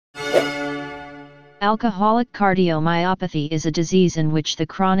Alcoholic cardiomyopathy is a disease in which the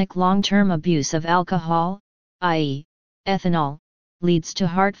chronic long-term abuse of alcohol, i.e., ethanol, leads to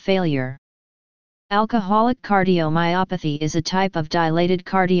heart failure. Alcoholic cardiomyopathy is a type of dilated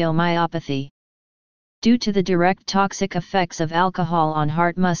cardiomyopathy. Due to the direct toxic effects of alcohol on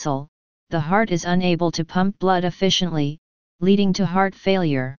heart muscle, the heart is unable to pump blood efficiently, leading to heart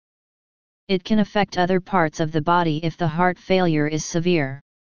failure. It can affect other parts of the body if the heart failure is severe.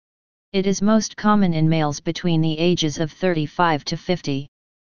 It is most common in males between the ages of 35 to 50.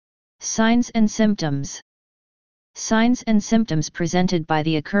 Signs and symptoms. Signs and symptoms presented by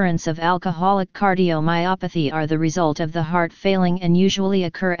the occurrence of alcoholic cardiomyopathy are the result of the heart failing and usually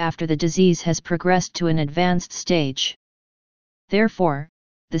occur after the disease has progressed to an advanced stage. Therefore,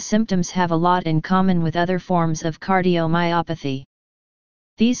 the symptoms have a lot in common with other forms of cardiomyopathy.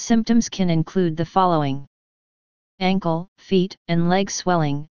 These symptoms can include the following: ankle, feet, and leg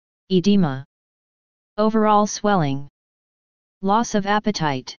swelling, edema, overall swelling, loss of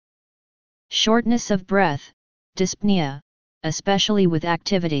appetite, shortness of breath, dyspnea, especially with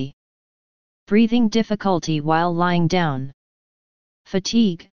activity, breathing difficulty while lying down,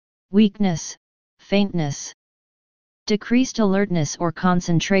 fatigue, weakness, faintness, decreased alertness or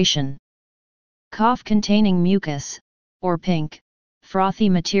concentration, cough containing mucus, or pink, frothy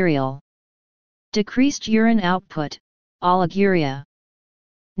material, decreased urine output, oliguria,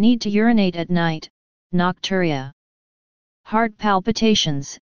 need to urinate at night, nocturia, heart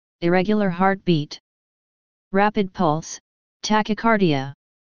palpitations, irregular heartbeat, rapid pulse, tachycardia.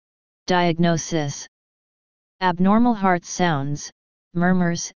 Diagnosis: abnormal heart sounds,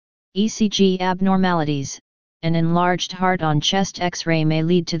 murmurs, ECG abnormalities, an enlarged heart on chest X-ray may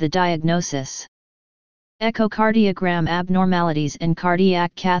lead to the diagnosis. Echocardiogram abnormalities and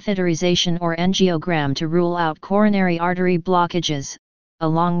cardiac catheterization or angiogram to rule out coronary artery blockages,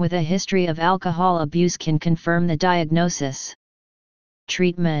 along with a history of alcohol abuse, can confirm the diagnosis.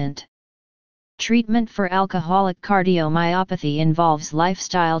 Treatment. Treatment for alcoholic cardiomyopathy involves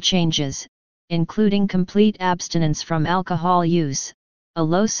lifestyle changes, including complete abstinence from alcohol use, a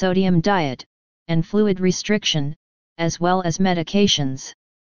low-sodium diet, and fluid restriction, as well as medications.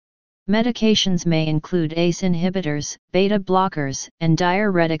 Medications may include ACE inhibitors, beta blockers, and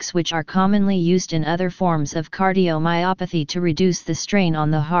diuretics, which are commonly used in other forms of cardiomyopathy to reduce the strain on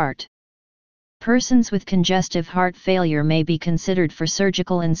the heart. Persons with congestive heart failure may be considered for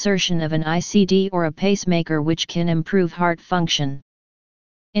surgical insertion of an ICD or a pacemaker, which can improve heart function.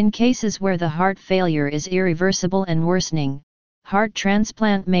 In cases where the heart failure is irreversible and worsening, heart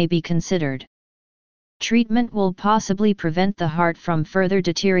transplant may be considered. Treatment will possibly prevent the heart from further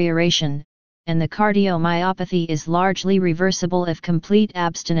deterioration, and the cardiomyopathy is largely reversible if complete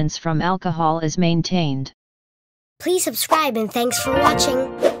abstinence from alcohol is maintained. Please subscribe and thanks for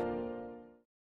watching.